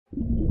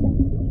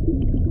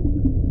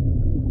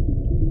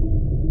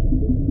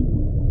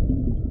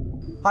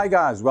Hi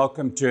guys,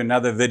 welcome to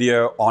another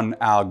video on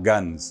our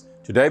guns.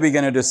 Today we're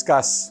going to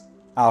discuss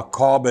our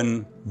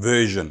carbon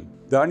version.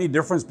 The only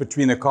difference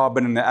between the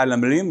carbon and the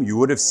aluminium, you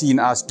would have seen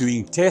us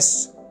doing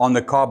tests on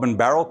the carbon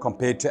barrel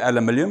compared to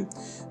aluminium,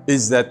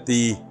 is that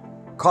the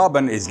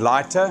carbon is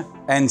lighter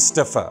and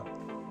stiffer.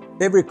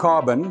 Every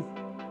carbon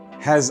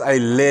has a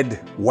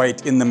lead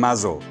weight in the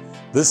muzzle.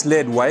 This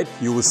lead weight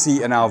you will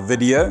see in our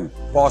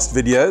past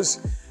videos,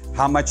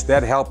 how much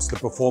that helps the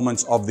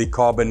performance of the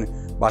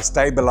carbon by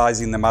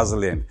stabilizing the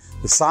muzzle end.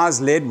 The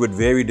size lead would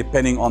vary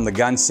depending on the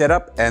gun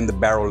setup and the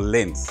barrel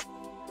length.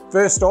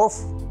 First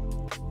off,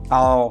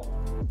 our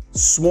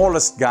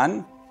smallest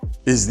gun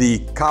is the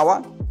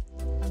Kawa.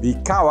 The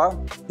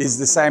Kawa is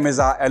the same as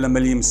our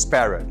aluminium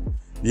Sparrow.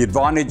 The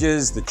advantage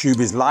is the tube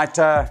is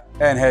lighter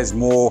and has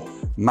more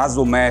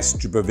muzzle mass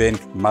to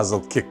prevent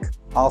muzzle kick.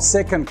 Our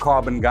second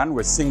carbon gun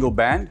with single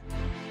band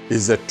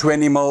is a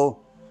 20mm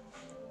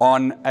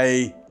on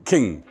a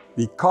King.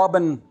 The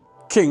carbon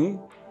King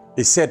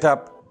is set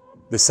up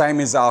the same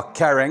as our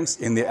Karangs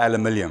in the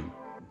aluminium.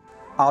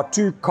 Our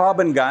two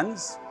carbon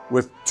guns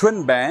with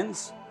twin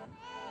bands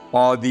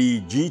are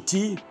the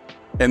GT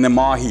and the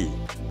Mahi.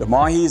 The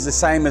Mahi is the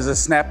same as a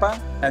snapper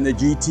and the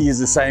GT is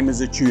the same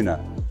as a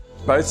tuner.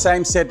 Both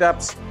same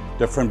setups,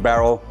 different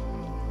barrel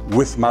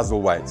with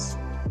muzzle weights.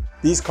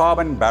 These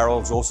carbon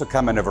barrels also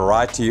come in a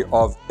variety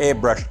of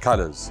airbrushed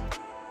colors.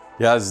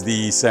 Here's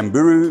the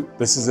Samburu.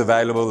 This is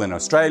available in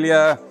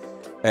Australia,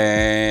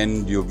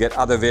 and you'll get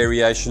other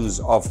variations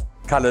of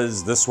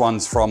colors. This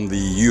one's from the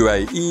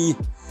UAE.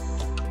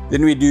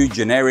 Then we do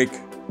generic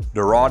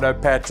Dorado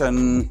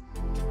pattern,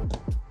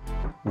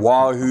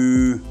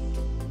 Wahoo,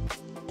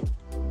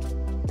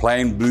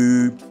 plain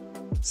blue,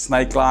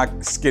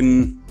 snake-like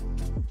skin.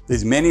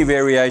 There's many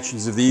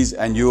variations of these,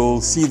 and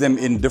you'll see them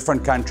in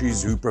different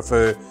countries who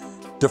prefer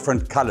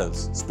different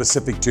colors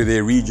specific to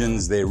their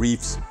regions, their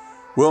reefs.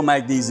 We'll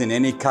make these in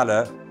any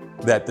color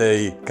that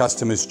the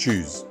customers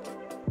choose.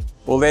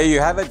 Well, there you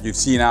have it. You've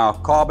seen our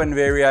carbon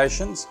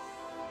variations.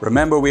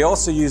 Remember, we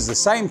also use the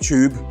same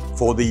tube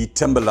for the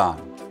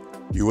Timberline.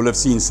 You will have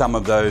seen some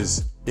of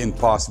those in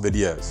past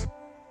videos.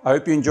 I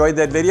hope you enjoyed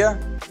that video.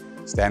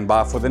 Stand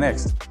by for the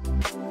next.